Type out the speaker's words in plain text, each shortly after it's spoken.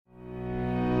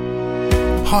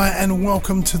Hi and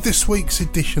welcome to this week's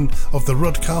edition of the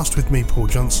Rodcast with me, Paul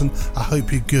Johnson. I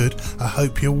hope you're good, I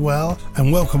hope you're well,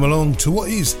 and welcome along to what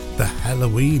is the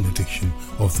Halloween edition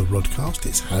of the Rodcast.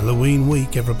 It's Halloween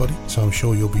week, everybody, so I'm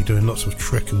sure you'll be doing lots of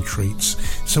trick and treats.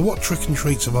 So what trick and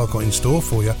treats have I got in store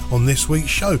for you on this week's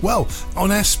show? Well,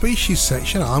 on our species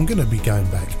section, I'm going to be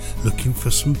going back looking for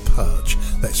some perch.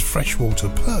 That's freshwater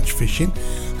perch fishing,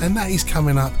 and that is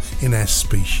coming up in our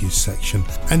species section.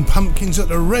 And pumpkins at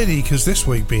the ready, because this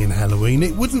week being Halloween,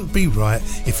 it wouldn't be right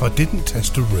if I didn't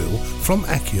test a reel from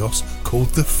Akios called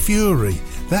the Fury.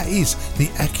 That is the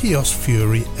Akios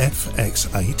Fury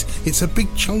FX8. It's a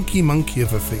big chunky monkey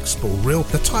of a fixed spool reel,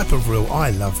 the type of reel I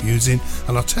love using,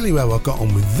 and I'll tell you how I got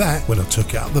on with that when I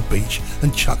took it up the beach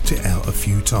and chucked it out a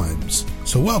few times.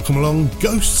 So welcome along,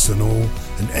 ghosts and all,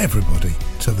 and everybody,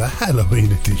 to the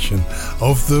Halloween edition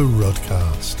of the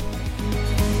Rodcast.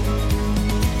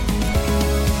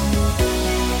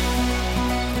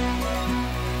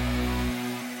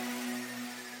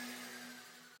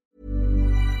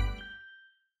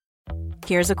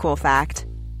 Here's a cool fact.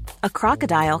 A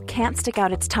crocodile can't stick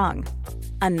out its tongue.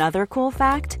 Another cool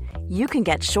fact, you can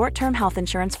get short-term health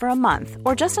insurance for a month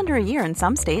or just under a year in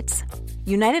some states.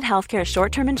 United Healthcare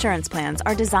short-term insurance plans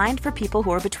are designed for people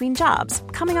who are between jobs,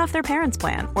 coming off their parents'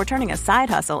 plan, or turning a side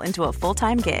hustle into a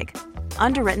full-time gig.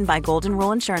 Underwritten by Golden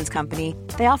Rule Insurance Company,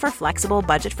 they offer flexible,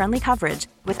 budget-friendly coverage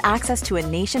with access to a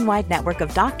nationwide network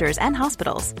of doctors and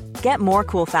hospitals. Get more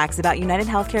cool facts about United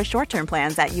Healthcare short-term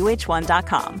plans at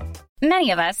uh1.com.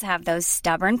 Many of us have those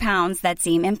stubborn pounds that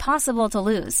seem impossible to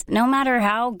lose, no matter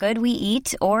how good we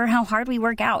eat or how hard we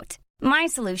work out. My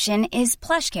solution is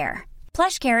PlushCare.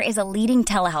 PlushCare is a leading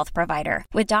telehealth provider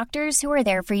with doctors who are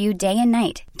there for you day and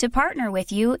night to partner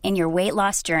with you in your weight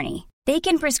loss journey. They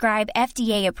can prescribe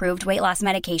FDA-approved weight loss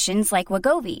medications like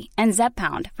Wegovy and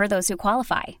Zepbound for those who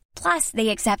qualify. Plus, they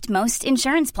accept most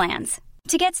insurance plans.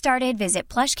 To get started, visit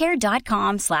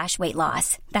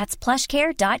plushcare.com/weightloss. That's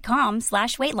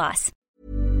plushcare.com/weightloss.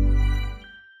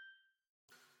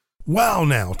 Well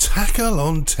now, tackle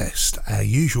on test, our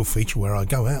usual feature where I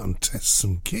go out and test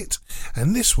some kit.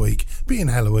 And this week, being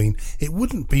Halloween, it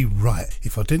wouldn't be right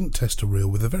if I didn't test a reel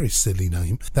with a very silly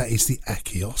name. That is the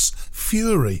Akios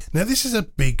Fury. Now this is a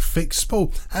big fixed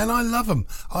spool, and I love them.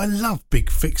 I love big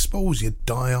fixed spools, your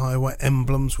Daiwa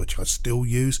emblems, which I still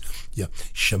use, your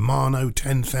Shimano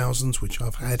 10,000s, which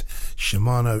I've had,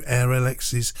 Shimano Air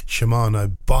LXs,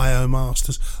 Shimano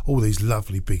Biomasters, all these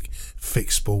lovely big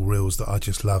fixed spool reels that I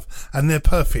just love. And they're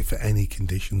perfect for any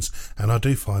conditions, and I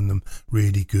do find them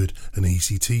really good and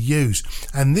easy to use.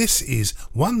 And this is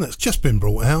one that's just been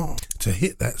brought out to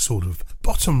hit that sort of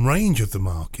bottom range of the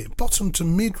market, bottom to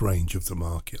mid range of the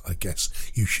market, I guess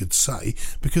you should say,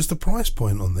 because the price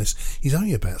point on this is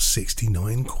only about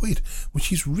 69 quid, which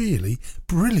is really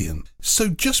brilliant. So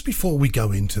just before we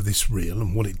go into this reel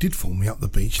and what it did for me up the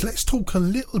beach, let's talk a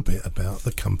little bit about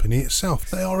the company itself.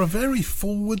 They are a very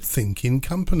forward-thinking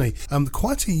company,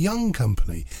 quite a young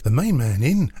company. The main man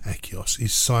in Akios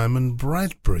is Simon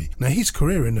Bradbury. Now his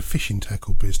career in the fishing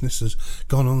tackle business has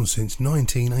gone on since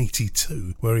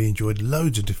 1982, where he enjoyed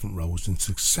loads of different roles in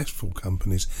successful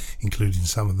companies, including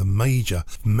some of the major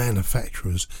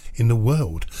manufacturers in the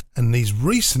world. And his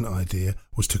recent idea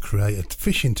was to create a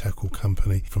fishing tackle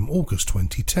company from August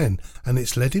 2010, and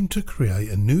it's led him to create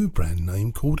a new brand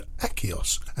name called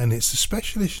Akios, and it's a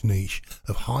specialist niche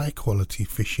of high quality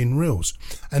fishing reels.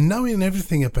 And knowing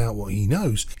everything about what he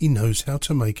knows how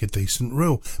to make a decent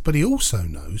reel, but he also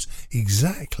knows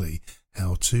exactly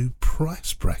how to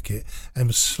price bracket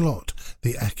and slot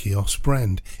the Akios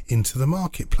brand into the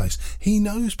marketplace. He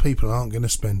knows people aren't going to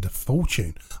spend a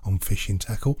fortune on fishing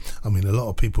tackle. I mean, a lot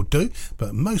of people do,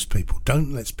 but most people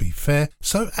don't, let's be fair.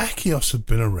 So Akios have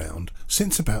been around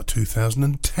since about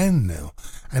 2010 now,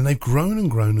 and they've grown and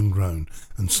grown and grown.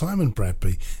 And Simon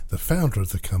Bradbury, the founder of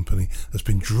the company, has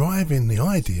been driving the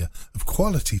idea of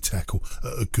quality tackle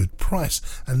at a good price,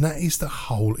 and that is the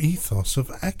whole ethos of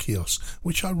Akios,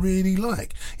 which I really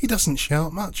like. He doesn't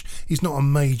shout much, he's not a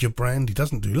major brand, he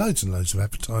doesn't do loads and loads of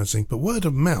advertising, but word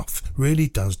of mouth really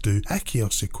does do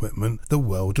Akios equipment the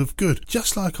world of good,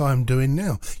 just like I'm doing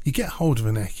now. You get hold of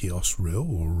an Akios reel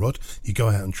or rod, you go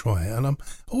out and try it, and I'm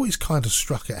always kind of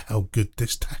struck at how good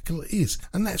this tackle is,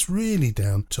 and that's really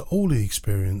down to all the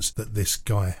experience that this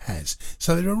guy has.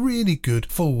 So they're a really good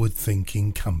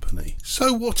forward-thinking company.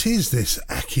 So what is this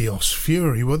Akios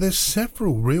Fury? Well, there's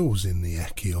several reels in the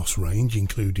Akios range,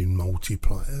 including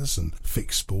multipliers and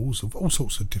fixed spools of all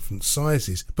sorts of different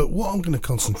sizes. But what I'm going to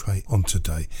concentrate on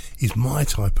today is my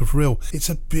type of reel. It's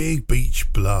a big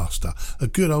beach blaster, a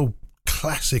good old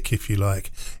classic, if you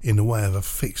like, in the way of a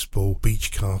fixed ball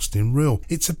beach casting reel.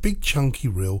 It's a big chunky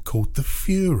reel called the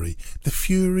Fury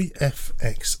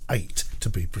FX8 to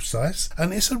be precise,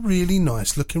 and it's a really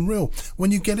nice looking reel. When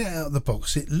you get it out of the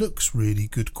box, it looks really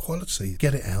good quality.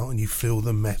 Get it out and you feel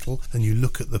the metal and you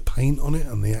look at the paint on it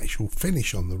and the actual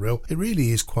finish on the reel. It really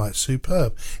is quite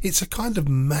superb. It's a kind of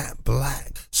matte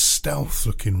black stealth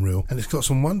looking reel, and it's got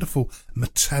some wonderful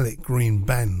metallic green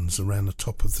bands around the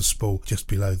top of the spool just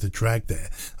below the drag there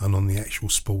and on the actual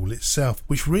spool itself,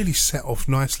 which really set off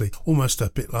nicely, almost a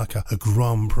bit like a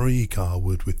Grand Prix car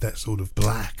would, with that sort of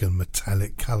black and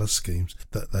metallic colour schemes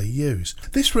that they use.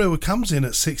 This reel comes in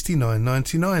at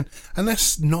 $69.99, and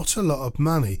that's not a lot of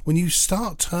money. When you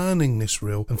start turning this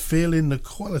reel and feeling the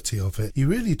quality of it, you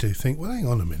really do think, well, hang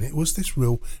on a minute, was this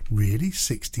reel really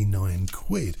 69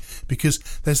 quid? Because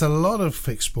there's a lot of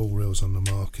fixed ball reels on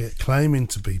the market claiming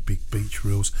to be big beach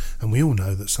reels, and we all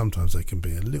know that sometimes they can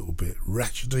be a little bit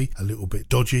ratchety, a little bit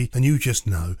dodgy, and you just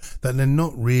know that they're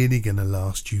not really going to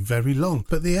last you very long.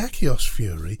 But the Akios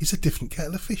Fury is a different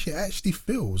kettle of fish. It actually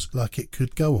feels like it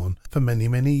could go on for many,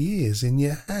 many years in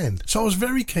your hand. So I was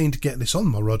very keen to get this on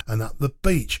my rod and up the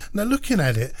beach. Now, looking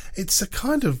at it, it's a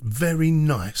kind of very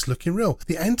nice looking reel.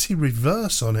 The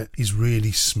anti-reverse on it is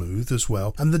really smooth as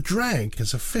well, and the drag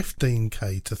is a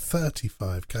 15k to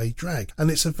 35k drag,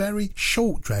 and it's a very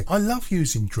short drag. I love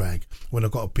using drag when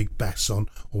I've got a big bass on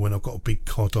or when I've got a big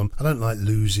cod on. I don't like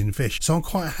losing fish, so I'm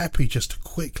quite happy just to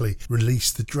quickly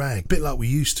release the drag, a bit like we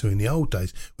used to in the old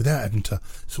days, without having to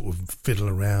sort of fiddle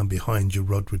around behind your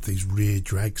rod with these rear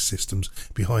drag systems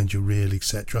behind your reel,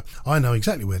 etc. I know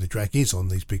exactly where the drag is on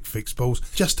these big fixed balls,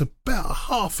 just about a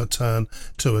half a turn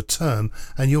to a turn,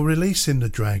 and you're releasing the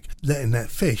drag, letting that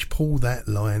fish pull that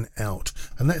line out,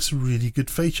 and that's a really good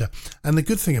feature. And the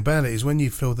good thing about it is when you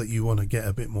feel that you want to get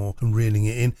a bit more and reeling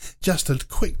it in, just a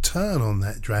quick turn on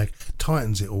that drag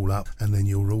tightens it all up, and then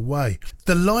you're away.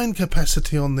 The line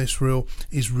capacity on this reel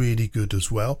is really good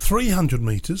as well. 300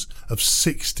 metres of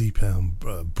 60-pound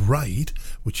braid,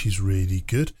 which is really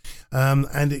good,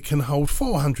 and it can hold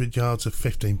 400 yards of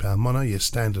 15-pound mono, your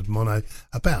standard mono,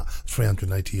 about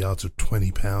 380 yards of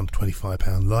 20-pound,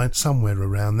 25-pound line, somewhere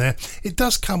around there. It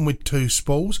does come with 2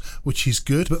 spools, which is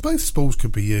good, but both spools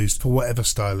could be used for whatever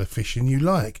style of fishing you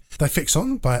like. They fix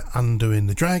on by undoing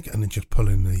the drag and then just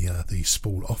pulling the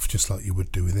spool off, just like you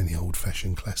would do with any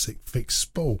old-fashioned classic fixed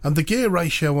spool. And the gear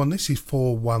ratio on this is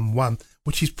 4:1:1,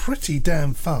 which is pretty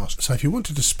damn fast. So if you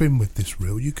wanted to spin with this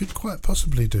reel, you could quite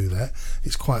possibly do that.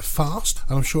 It's quite fast,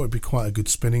 and I'm sure it'd be quite a good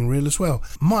spinning reel as well.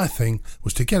 My thing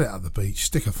was to get it at the beach,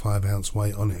 stick a 5-ounce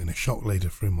weight on it in a shock leader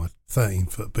through my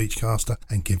 13-foot beach caster,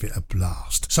 and give it a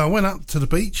blast. So I went up to the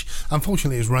beach.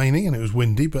 Unfortunately, it was raining and it was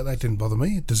windy, but that didn't bother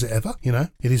me. Does it ever? You know,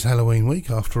 it is Halloween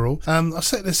week after all. I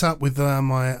set this up with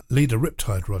my leader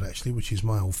Riptide rod, actually, which is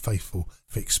my old faithful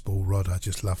fixed spool rod. I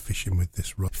just love fishing with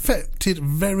this rod. Fitted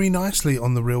very nicely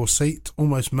on the reel seat,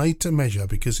 almost made to measure,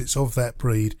 because it's of that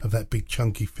breed, of that big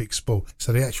chunky fixed spool.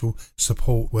 So the actual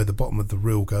support where the bottom of the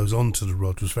reel goes onto the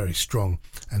rod was very strong,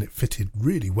 and it fitted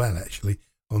really well actually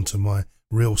onto my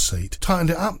reel seat.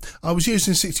 Tightened it up. I was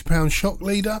using 60-pound shock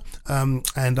leader,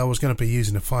 and I was going to be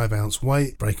using a 5-ounce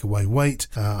weight, breakaway weight.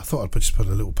 I thought I'd just put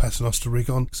a little paternoster rig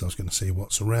on, because I was going to see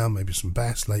what's around, maybe some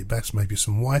bass, late bass, maybe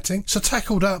some whiting. So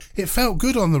tackled up. It felt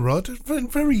good on the rod.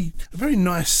 Very, very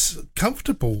nice,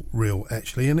 comfortable reel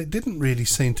actually, and it didn't really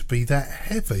seem to be that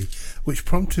heavy, which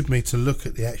prompted me to look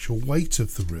at the actual weight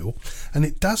of the reel, and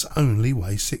it does only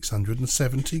weigh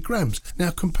 670 grams.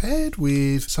 Now, compared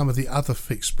with some of the other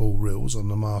fixed spool reels on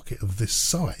the market of this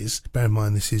size, bear in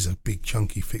mind this is a big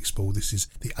chunky fixed spool, this is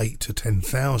the 8 to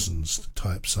 10,000s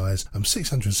type size,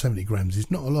 670 grams is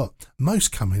not a lot.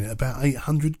 Most come in at about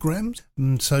 800 grams,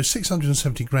 so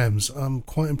 670 grams I'm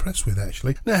quite impressed with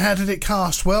actually. Now, how did it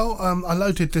cast? Well, I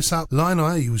loaded this up. Line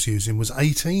I was using was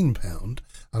 18 pound,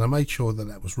 and I made sure that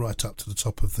that was right up to the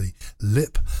top of the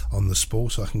lip on the spool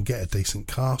so I can get a decent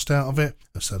cast out of it.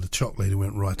 So the chock leader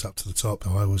went right up to the top,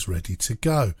 and I was ready to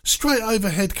go. Straight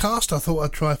overhead cast I thought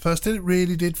I'd try first, and it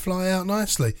really did fly out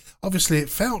nicely. Obviously it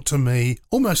felt to me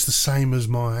almost the same as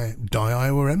my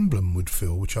Daiwa emblem would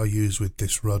feel, which I use with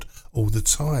this rod all the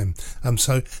time.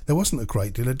 So there wasn't a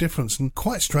great deal of difference, and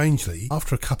quite strangely,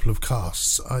 after a couple of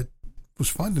casts, I was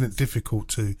finding it difficult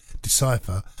to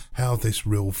decipher how this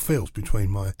reel feels between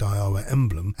my Daiwa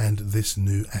emblem and this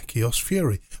new Akios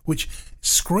Fury, which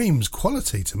screams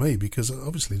quality to me, because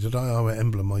obviously the Daiwa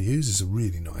emblem I use is a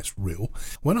really nice reel.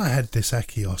 When I had this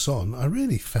Akios on, I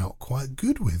really felt quite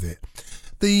good with it.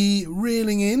 The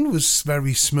reeling in was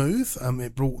very smooth.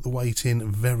 It brought the weight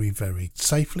in very, very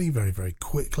safely, very, very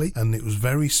quickly, and it was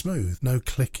very smooth. No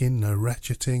clicking, no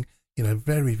ratcheting.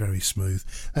 very, very smooth.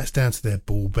 That's down to their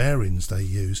ball bearings they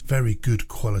use. Very good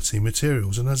quality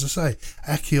materials. And as I say,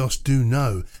 Akios do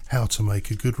know how to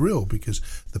make a good reel, because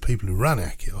the people who run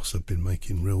Akios have been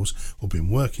making reels or been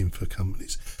working for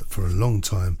companies for a long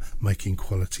time making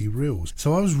quality reels.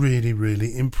 So I was really,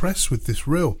 really impressed with this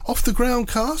reel. Off the ground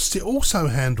cast, it also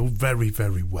handled very,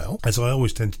 very well. As I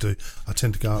always tend to do, I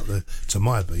tend to go out to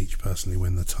my beach personally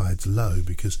when the tide's low,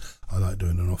 because I like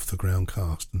doing an off the ground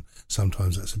cast, and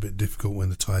sometimes that's a bit difficult when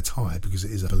the tide's high, because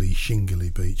it is a really shingly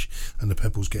beach and the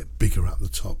pebbles get bigger up the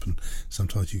top, and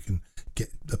sometimes you can get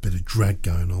a bit of drag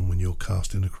going on when you're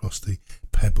casting across the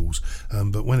pebbles.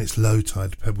 But when it's low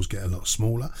tide, the pebbles get a lot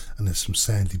smaller, and there's some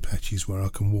sandy patches where I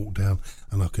can walk down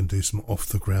and I can do some off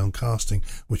the ground casting,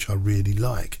 which I really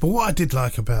like. But what I did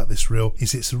like about this reel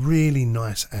is it's a really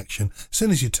nice action. As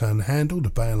soon as you turn the handle, the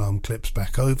bail arm clips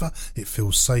back over. It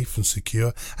feels safe and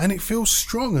secure, and it feels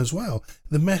strong as well.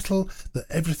 The metal that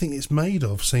everything is made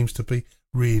of seems to be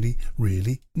really,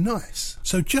 really nice.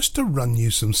 So just to run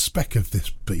you some spec of this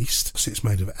beast, it's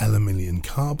made of aluminium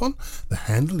carbon, the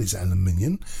handle is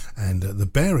aluminium, and the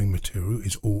bearing material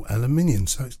is all aluminium,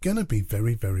 so it's going to be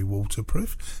very, very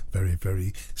waterproof, very,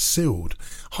 very sealed.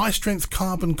 High strength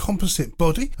carbon composite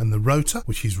body, and the rotor,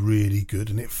 which is really good,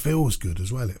 and it feels good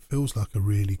as well. It feels like a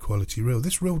really quality reel.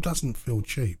 This reel doesn't feel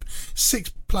cheap.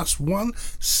 6+1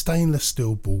 stainless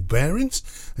steel ball bearings,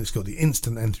 and it's got the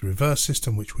instant anti-reverse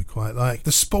system, which we quite like.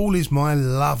 The spool is my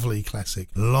lovely classic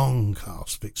long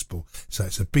cast fixed spool, so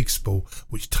it's a big spool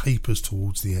which tapers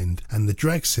towards the end, and the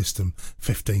drag system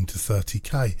 15 to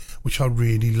 30k, which I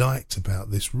really liked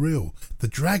about this reel. The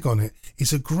drag on it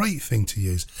is a great thing to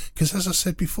use, because as I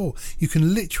said before, you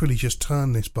can literally just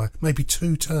turn this by maybe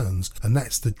 2 turns, and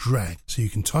that's the drag. So you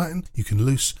can tighten, you can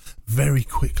loose very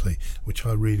quickly, which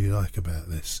I really like about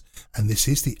this. And this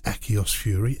is the Akios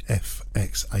Fury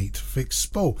FX8 fixed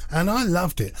spool, and I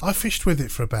loved it. I fished with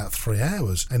it for about 3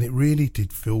 hours, and it really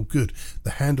did feel good.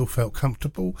 The handle felt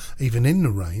comfortable even in the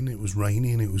rain. It was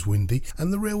rainy and it was windy,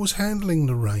 and the reel was handling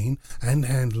the rain and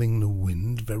handling the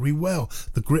wind very well.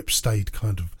 The grip stayed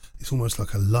it's almost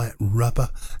like a light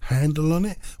rubber handle on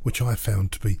it, which I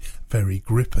found to be very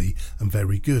grippy and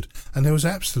very good, and there was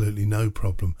absolutely no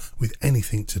problem with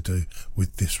anything to do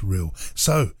with this reel.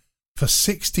 So for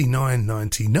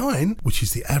 $69.99, which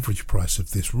is the average price of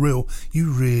this reel,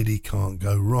 you really can't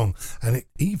go wrong, and it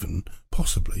even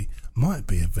possibly might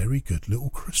be a very good little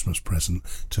Christmas present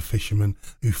to fishermen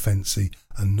who fancy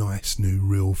a nice new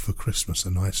reel for Christmas,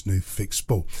 a nice new fixed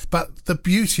spool. But the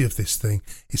beauty of this thing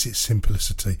is its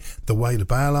simplicity. The way the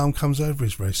bail arm comes over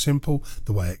is very simple.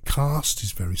 The way it casts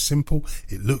is very simple.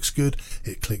 It looks good.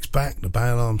 It clicks back. The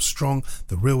bail arm's strong.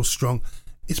 The reel's strong.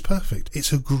 It's perfect.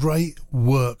 It's a great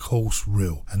workhorse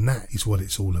reel, and that is what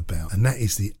it's all about. And that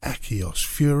is the Akios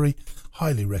Fury.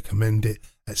 Highly recommend it.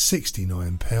 At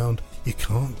 £69, you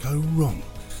can't go wrong.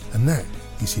 And that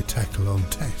is your tackle on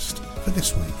test for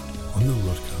this week on the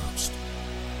Rodcast.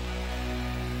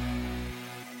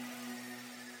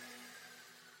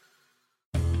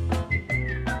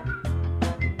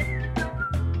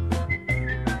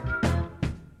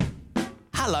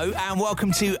 Hello and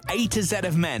welcome to A to Z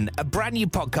of Men, a brand new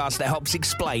podcast that helps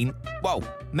explain,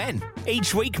 men.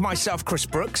 Each week, myself, Chris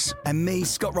Brooks, and me,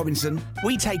 Scott Robinson,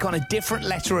 we take on a different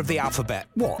letter of the alphabet.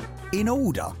 What? In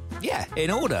order? Yeah,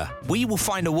 in order. We will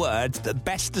find a word that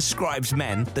best describes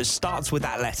men that starts with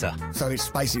that letter. So it's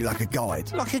basically like a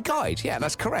guide? Like a guide, yeah,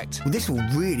 that's correct. Well, this will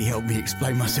really help me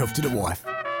explain myself to the wife.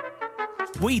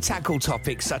 We tackle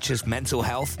topics such as mental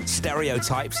health,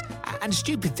 stereotypes, and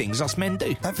stupid things us men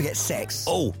do. Don't forget sex.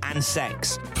 Oh, and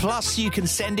sex. Plus, you can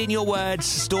send in your words,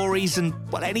 stories, and,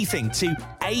 anything to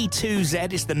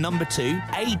A2Z is the number 2,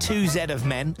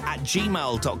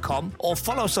 A2ZofMen@gmail.com, or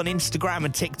follow us on Instagram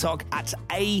and TikTok at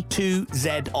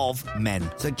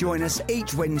A2ZofMen. So join us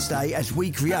each Wednesday as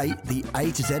we create the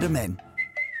A to Z of Men.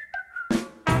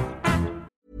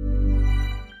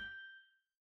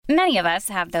 Many of us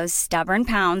have those stubborn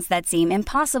pounds that seem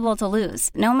impossible to lose,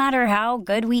 no matter how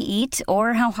good we eat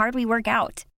or how hard we work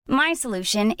out. My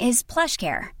solution is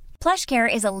PlushCare.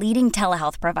 PlushCare is a leading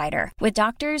telehealth provider with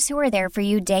doctors who are there for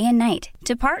you day and night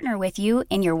to partner with you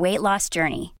in your weight loss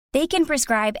journey. They can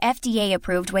prescribe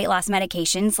FDA-approved weight loss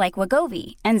medications like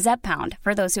Wegovy and Zepbound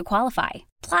for those who qualify.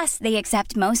 Plus, they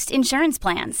accept most insurance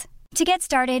plans. To get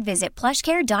started, visit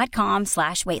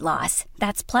plushcare.com/weightloss.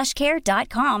 That's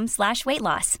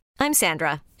plushcare.com/weightloss. I'm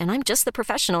Sandra, and I'm just the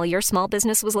professional your small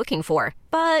business was looking for.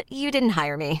 But you didn't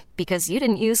hire me because you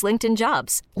didn't use LinkedIn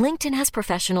Jobs. LinkedIn has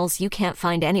professionals you can't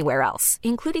find anywhere else,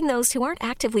 including those who aren't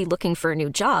actively looking for a new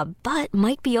job, but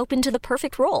might be open to the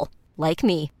perfect role, like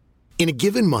me. In a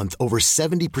given month, over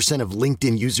 70% of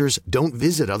LinkedIn users don't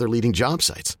visit other leading job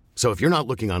sites. So if you're not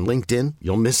looking on LinkedIn,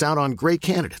 you'll miss out on great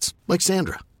candidates like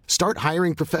Sandra. Start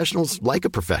hiring professionals like a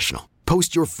professional.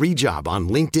 Post your free job on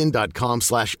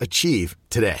linkedin.com/achieve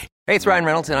today. Hey, it's Ryan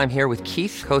Reynolds, and I'm here with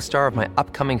Keith, co-star of my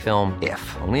upcoming film, If,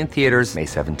 only in theaters May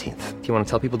 17th. Do you want to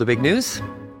tell people the big news?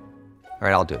 All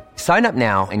right, I'll do it. Sign up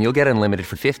now and you'll get unlimited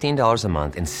for $15 a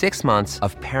month and 6 months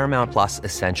of Paramount Plus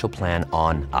Essential Plan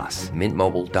on us.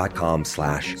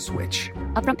 MintMobile.com/switch.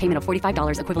 Upfront payment of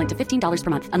 $45 equivalent to $15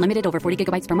 per month. Unlimited over 40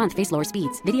 gigabytes per month. Face lower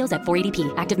speeds. Videos at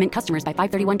 480p. Active Mint customers by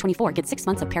 531.24 get 6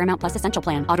 months of Paramount Plus Essential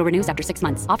Plan. Auto renews after 6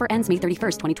 months. Offer ends May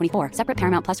 31st, 2024. Separate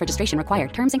Paramount Plus registration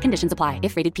required. Terms and conditions apply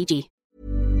if rated PG.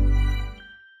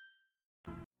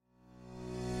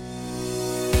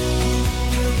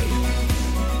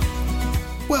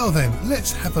 Well then,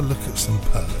 let's have a look at some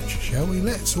perch, shall we?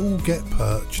 Let's all get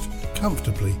perched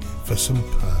comfortably for some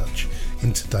perch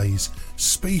in today's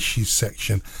species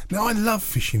section. Now, I love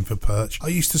fishing for perch. I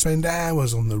used to spend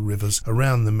hours on the rivers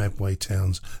around the Medway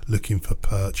towns looking for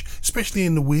perch, especially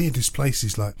in the weirdest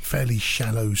places like fairly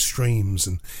shallow streams,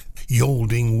 and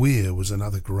Yalding Weir was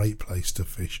another great place to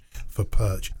fish for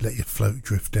perch. Let your float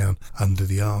drift down under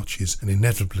the arches and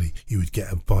inevitably you would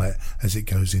get a bite as it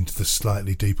goes into the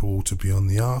slightly deeper water beyond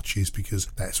the arches, because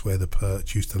that's where the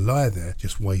perch used to lie there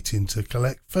just waiting to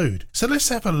collect food. So let's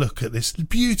have a look at this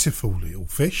beautiful little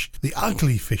fish, the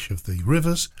ugly fish of the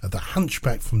rivers, the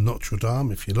hunchback from Notre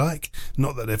Dame if you like,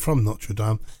 not that they're from Notre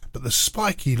Dame, but the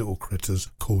spiky little critters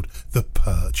called the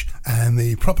perch. And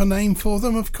the proper name for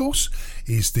them, of course,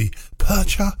 is the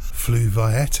Percha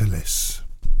fluviatilis.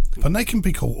 But they can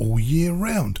be caught all year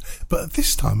round. But at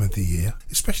this time of the year,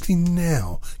 especially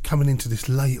now, coming into this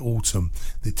late autumn,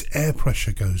 the air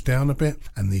pressure goes down a bit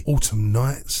and the autumn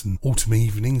nights and autumn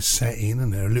evenings set in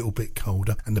and they're a little bit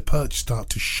colder and the perch start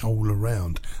to shoal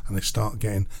around and they start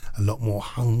getting a lot more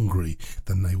hungry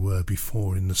than they were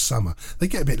before in the summer. They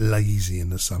get a bit lazy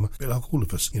in the summer, a bit like all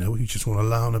of us. You know, we just want to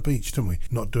lie on a beach, don't we?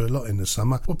 Not do a lot in the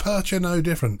summer. Well, perch are no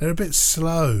different. They're a bit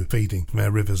slow feeding from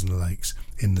our rivers and lakes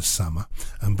in the summer,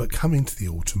 but coming to the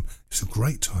autumn, it's a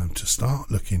great time to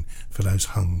start looking for those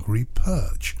hungry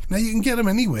perch. Now, you can get them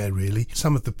anywhere really.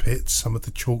 Some of the pits, some of the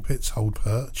chalk pits hold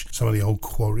perch, some of the old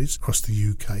quarries across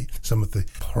the UK, some of the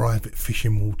private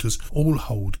fishing waters all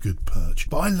hold good perch.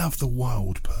 But I love the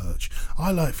wild perch.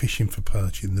 I like fishing for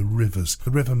perch in the rivers,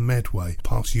 the River Medway,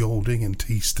 past Yalding and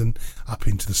Teeston, up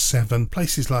into the Severn,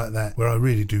 places like that where I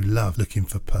really do love looking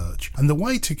for perch. And the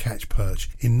way to catch perch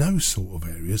in those sort of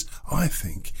areas, I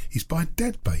think, is by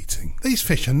dead baiting. These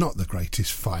fish are not the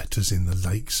greatest fighters in the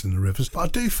lakes and the rivers, but I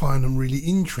do find them really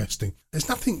interesting. There's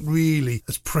nothing really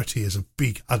as pretty as a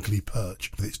big ugly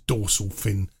perch with its dorsal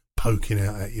fin poking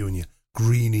out at you and your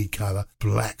greeny colour,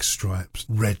 black stripes,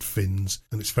 red fins,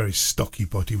 and its very stocky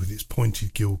body with its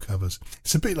pointed gill covers.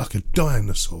 It's a bit like a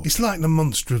dinosaur. It's like the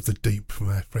monster of the deep from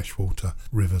our freshwater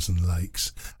rivers and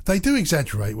lakes. They do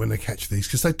exaggerate when they catch these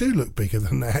because they do look bigger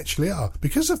than they actually are.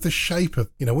 Because of the shape of,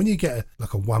 you know, when you get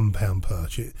like a 1 pound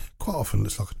perch, it quite often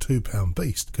looks like a 2 pound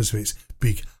beast because of its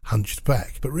big hunched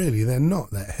back, but really they're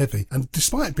not that heavy. And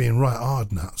despite being right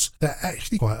hard nuts, they're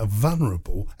actually quite a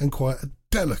vulnerable and quite a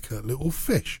delicate little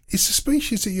fish. It's a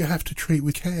species that you have to treat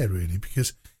with care really,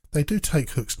 because they do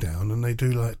take hooks down and they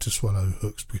do like to swallow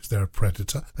hooks because they're a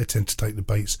predator. They tend to take the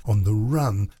baits on the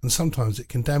run and sometimes it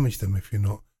can damage them if you're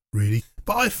not really.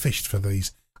 But I've fished for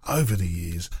these over the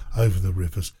years, over the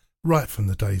rivers, right from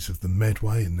the days of the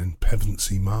Medway and then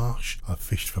Pevensey Marsh. I've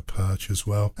fished for perch as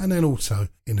well, and then also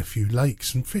in a few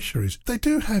lakes and fisheries. They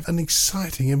do have an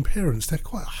exciting appearance. They're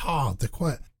quite hard, they're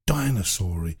quite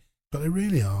dinosaur-y, but they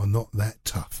really are not that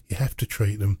tough. You have to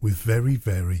treat them with very,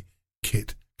 very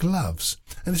kit gloves.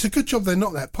 And it's a good job they're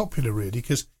not that popular really,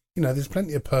 because, you know, there's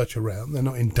plenty of perch around, they're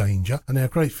not in danger, and they're a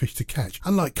great fish to catch.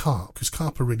 Unlike carp, because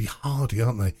carp are really hardy,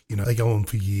 aren't they? You know, they go on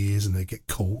for years and they get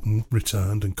caught and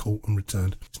returned and caught and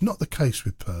returned. It's not the case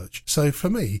with perch. So for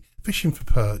me, fishing for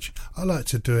perch, I like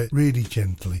to do it really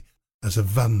gently as a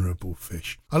vulnerable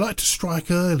fish. I like to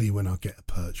strike early when I get a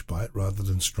perch bite rather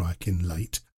than striking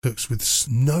late. Hooks with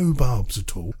no barbs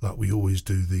at all, like we always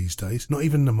do these days, not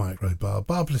even the micro barb.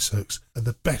 Barbless hooks are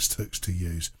the best hooks to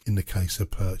use in the case of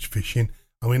perch fishing.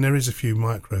 I mean, there is a few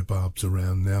micro barbs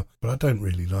around now, but I don't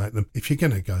really like them. If you're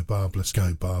going to go barbless,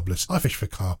 go barbless. I fish for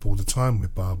carp all the time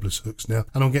with barbless hooks now,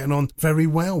 and I'm getting on very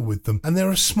well with them. And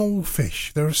they're a small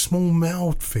fish. They're a small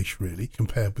mouthed fish, really,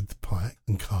 compared with the pike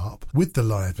and carp. With the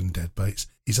live and dead baits,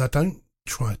 is I don't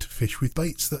try to fish with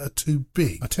baits that are too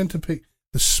big. I tend to pick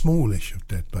the smallish of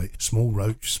deadbait, small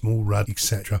roach, small rudd,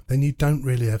 etc., then you don't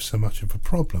really have so much of a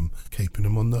problem keeping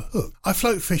them on the hook. I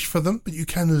float fish for them, but you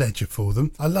can ledger for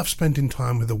them. I love spending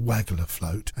time with a waggler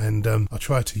float, and I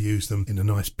try to use them in a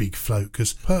nice big float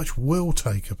because perch will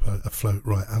take a float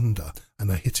right under, and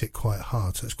they hit it quite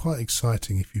hard, so it's quite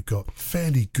exciting if you've got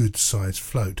fairly good sized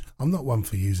float. I'm not one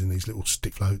for using these little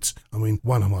stick floats. I mean,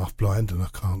 one, I'm half blind and I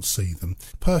can't see them.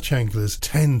 Perch anglers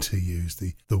tend to use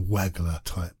the waggler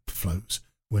type floats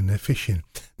when they're fishing.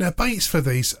 Now, baits for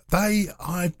these,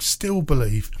 I still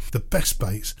believe the best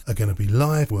baits are going to be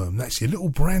live worm. That's your little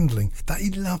brandling.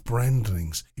 They love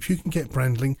brandlings. If you can get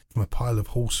brandling from a pile of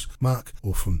horse muck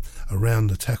or from around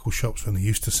the tackle shops when they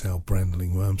used to sell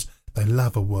brandling worms, they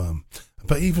love a worm.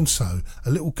 But even so,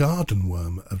 a little garden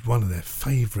worm is one of their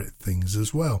favourite things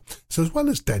as well. So as well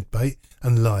as dead bait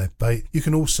and live bait, you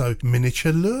can also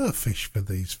miniature lure fish for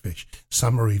these fish.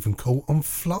 Some are even caught on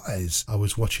flies. I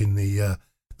was watching the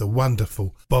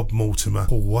wonderful Bob Mortimer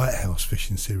Paul Whitehouse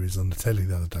fishing series on the telly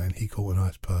the other day, and he caught a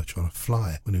nice perch on a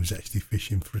fly when he was actually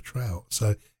fishing for a trout.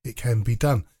 So it can be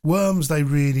done. Worms they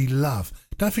really love.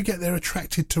 Don't forget they're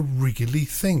attracted to wriggly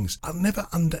things. I'll never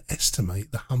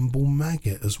underestimate the humble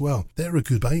maggot as well. They're a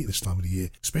good bait this time of the year,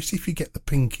 especially if you get the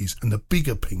pinkies and the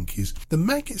bigger pinkies. The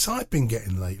maggots I've been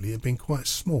getting lately have been quite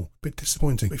small, a bit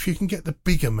disappointing. But if you can get the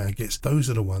bigger maggots, those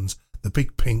are the ones. The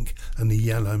big pink and the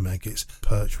yellow maggots,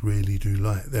 perch really do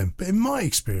like them. But in my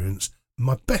experience,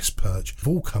 my best perch have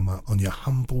all come up on your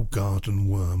humble garden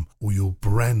worm or your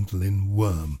brandling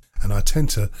worm. And I tend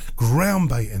to ground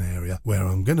bait an area where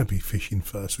I'm going to be fishing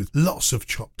first with lots of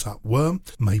chopped up worm,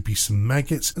 maybe some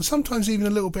maggots, and sometimes even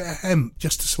a little bit of hemp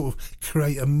just to sort of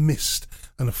create a mist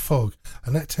and a fog.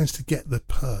 And that tends to get the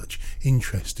perch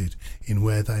interested in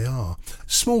where they are.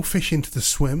 Small fish into the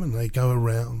swim and they go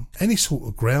around. Any sort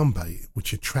of ground bait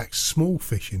which attracts small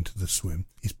fish into the swim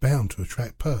is bound to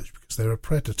attract perch because they're a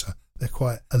predator. They're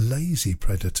quite a lazy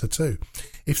predator too.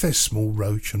 If there's small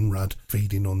roach and rudd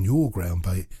feeding on your ground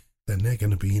bait, then they're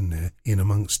going to be in there, in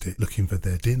amongst it, looking for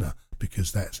their dinner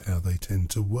because that's how they tend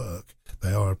to work.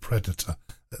 They are a predator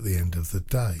at the end of the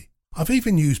day. I've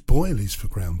even used boilies for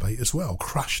ground bait as well,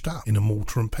 crushed up in a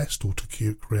mortar and pestle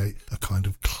to create a kind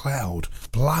of cloud.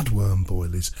 Bloodworm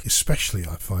boilies, especially,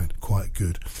 I find quite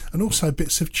good. And also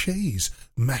bits of cheese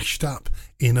mashed up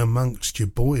in amongst your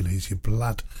boilies, your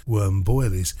bloodworm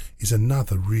boilies, is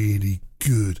another really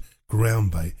good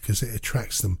ground bait because it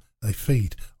attracts them. They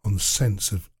feed on the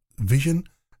sense of vision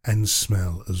and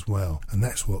smell as well. And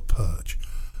that's what perch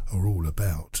are all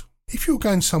about. If you're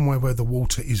going somewhere where the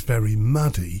water is very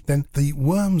muddy, then the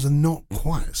worms are not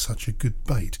quite such a good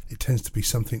bait. It tends to be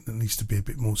something that needs to be a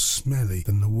bit more smelly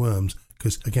than the worms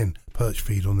because, again, perch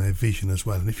feed on their vision as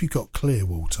well. And if you've got clear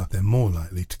water, they're more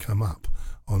likely to come up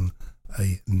on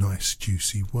a nice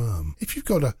juicy worm. If you've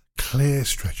got a clear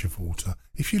stretch of water,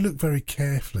 if you look very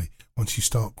carefully once you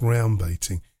start ground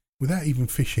baiting, without even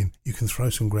fishing, you can throw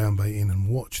some ground bait in and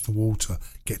watch the water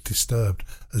get disturbed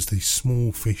as these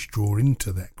small fish draw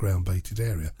into that ground baited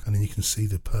area, and then you can see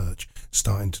the perch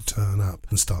starting to turn up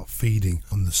and start feeding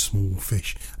on the small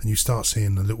fish, and you start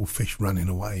seeing the little fish running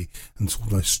away and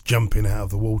almost jumping out of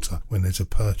the water when there's a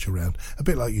perch around, a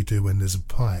bit like you do when there's a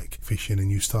pike fishing and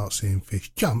you start seeing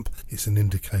fish jump. It's an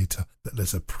indicator that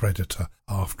there's a predator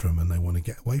after them and they want to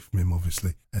get away from him,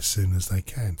 obviously, as soon as they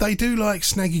can. They do like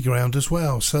snaggy ground as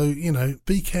well, so,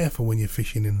 be careful when you're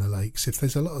fishing in the lakes. If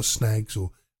there's a lot of snags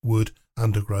or wood,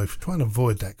 undergrowth, try and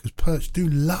avoid that because perch do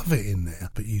love it in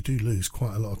there, but you do lose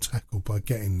quite a lot of tackle by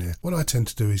getting there. What I tend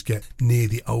to do is get near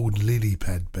the old lily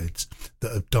pad beds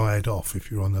that have died off if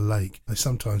you're on a lake. They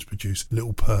sometimes produce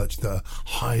little perch that are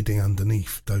hiding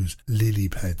underneath those lily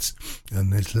pads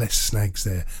and there's less snags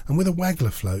there. And with a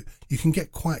waggler float, you can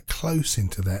get quite close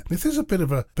into that. If there's a bit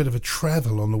of a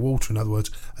travel on the water, in other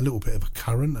words, a little bit of a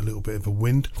current, a little bit of a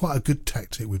wind, quite a good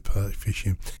tactic with perch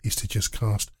fishing is to just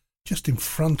cast just in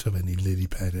front of any lily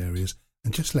pad areas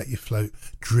and just let your float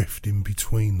drift in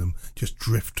between them, just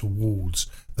drift towards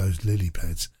those lily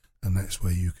pads, and that's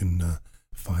where you can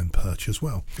find perch as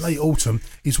well. Late autumn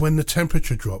is when the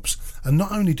temperature drops, and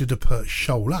not only do the perch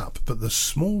shoal up, but the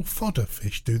small fodder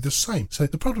fish do the same. So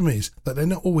the problem is that they're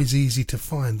not always easy to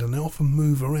find, and they often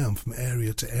move around from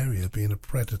area to area, being a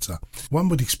predator. One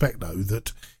would expect, though,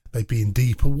 that they'd be in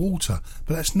deeper water,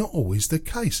 but that's not always the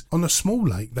case. On a small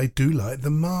lake, they do like the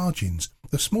margins.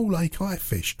 The small lake I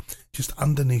fish, just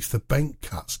underneath the bank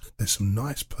cuts, there's some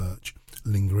nice perch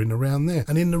lingering around there.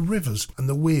 And in the rivers and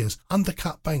the weirs,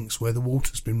 undercut banks where the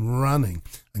water's been running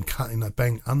and cutting that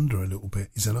bank under a little bit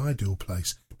is an ideal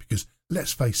place because,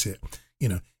 let's face it,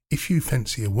 if you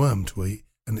fancy a worm to eat,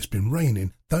 and it's been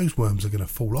raining, those worms are going to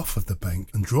fall off of the bank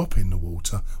and drop in the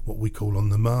water, what we call on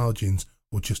the margins,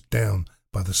 or just down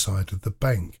by the side of the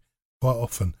bank. Quite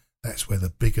often, that's where the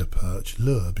bigger perch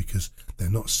lure, because they're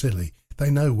not silly.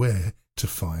 They know where to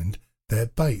find their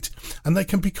bait, and they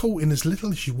can be caught in as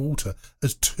little as water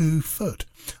as 2 foot.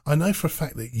 I know for a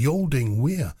fact that Yalding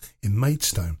Weir in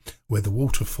Maidstone, where the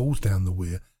water falls down the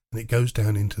weir and it goes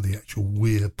down into the actual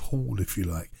weir pool, if you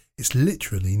like, it's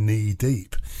literally knee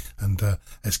deep. And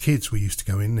as kids, we used to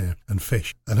go in there and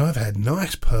fish. And I've had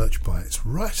nice perch bites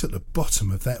right at the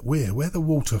bottom of that weir where the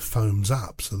water foams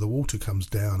up. So the water comes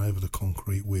down over the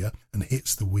concrete weir and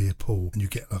hits the weir pool. And you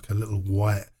get like a little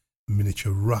white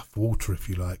miniature rough water, if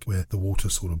you like, where the water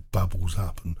sort of bubbles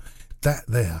up. And that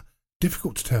there,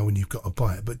 difficult to tell when you've got a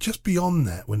bite. But just beyond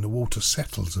that, when the water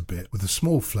settles a bit with a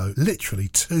small float, literally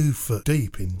 2 foot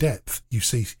deep in depth, you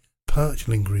see perch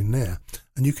lingering there,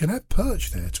 and you can have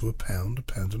perch there to £1,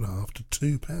 £1.50 to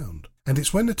 £2. And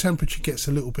it's when the temperature gets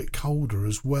a little bit colder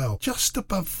as well. Just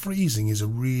above freezing is a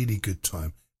really good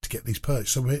time to get these perch,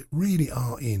 so we really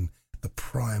are in the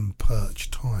prime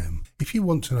perch time. If you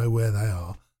want to know where they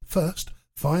are, first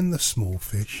find the small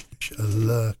fish which are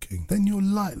lurking. Then you're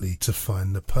likely to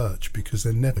find the perch, because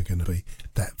they're never going to be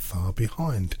that far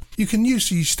behind. You can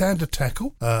use standard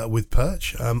tackle with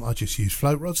perch. I just use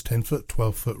float rods, 10 foot,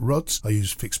 12 foot rods. I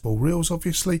use fixed ball reels,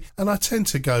 obviously, and I tend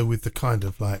to go with the kind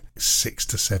of like 6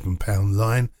 to 7 pound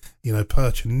line. You know,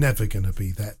 perch are never going to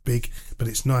be that big, but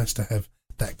it's nice to have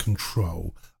that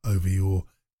control over your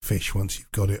fish once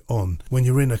you've got it on. When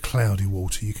you're in a cloudy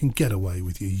water, you can get away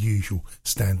with your usual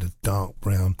standard dark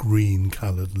brown, green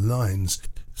coloured lines.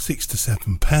 6 to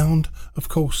 7 pound, of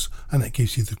course, and that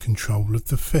gives you the control of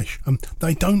the fish.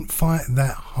 They don't fight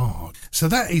that hard. So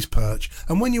that is perch.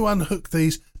 And when you unhook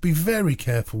these, be very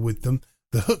careful with them.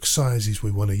 The hook sizes we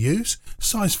want to use,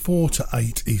 size 4 to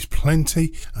 8 is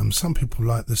plenty. Some people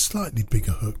like the slightly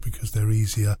bigger hook because they're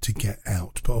easier to get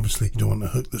out, but obviously you don't want a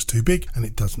hook that's too big and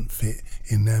it doesn't fit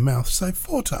in their mouth. So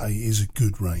 4 to 8 is a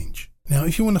good range. Now,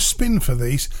 if you want to spin for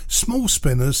these, small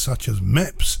spinners such as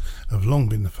MEPs have long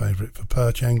been the favourite for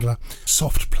perch angler.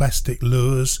 Soft plastic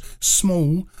lures,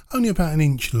 small, only about 1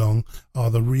 inch long, are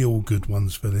the real good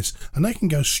ones for this, and they can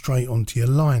go straight onto your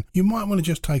line. You might want to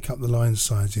just take up the line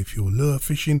size if you're lure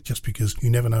fishing, just because you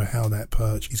never know how that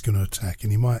perch is going to attack,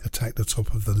 and he might attack the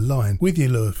top of the line. With your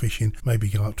lure fishing, maybe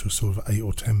go up to a sort of 8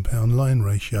 or 10 pound line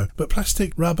ratio. But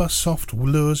plastic, rubber, soft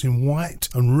lures in white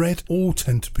and red all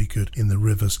tend to be good in the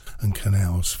rivers and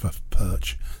canals for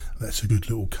perch. That's a good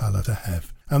little colour to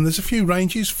have. There's a few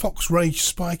ranges. Fox Rage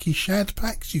spiky shad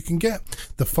packs you can get.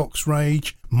 The Fox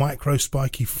Rage micro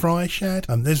spiky fry shad.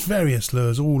 There's various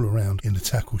lures all around in the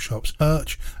tackle shops.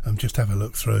 Perch, just have a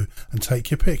look through and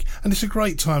take your pick. And it's a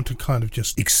great time to kind of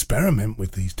just experiment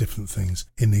with these different things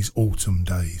in these autumn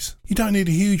days. You don't need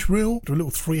a huge reel. A little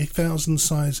 3000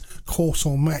 size coarse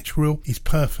or match reel is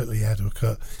perfectly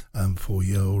adequate for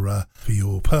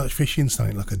your perch fishing.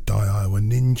 Something like a Daiwa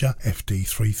Ninja FD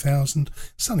 3000,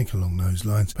 something along those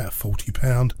lines, about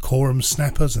 £40. Coram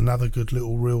Snapper's another good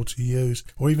little reel to use,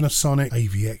 or even a Sonic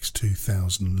AVX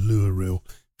 2000 lure reel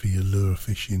for your lure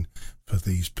fishing for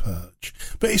these perch.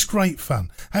 But it's great fun.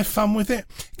 Have fun with it.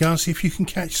 Go and see if you can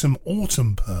catch some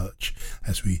autumn perch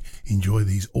as we enjoy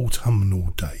these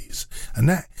autumnal days. And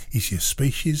that is your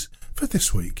species for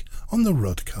this week on the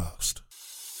Rodcast.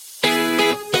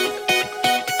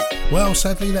 Well,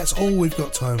 sadly, that's all we've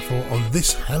got time for on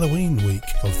this Halloween week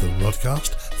of the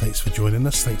Rodcast. Thanks for joining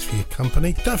us. Thanks for your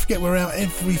company. Don't forget we're out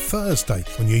every Thursday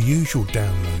on your usual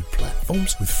download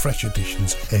platforms with fresh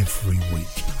editions every week.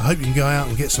 I hope you can go out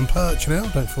and get some perch now.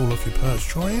 Don't fall off your perch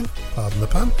trying, pardon the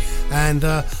pun. And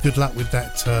good luck with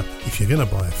that if you're going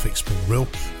to buy a fixed ball reel.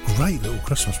 Great little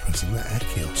Christmas present, that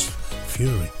Akios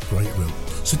Fury. Great reel.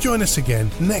 So join us again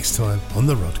next time on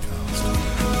the Rodcast.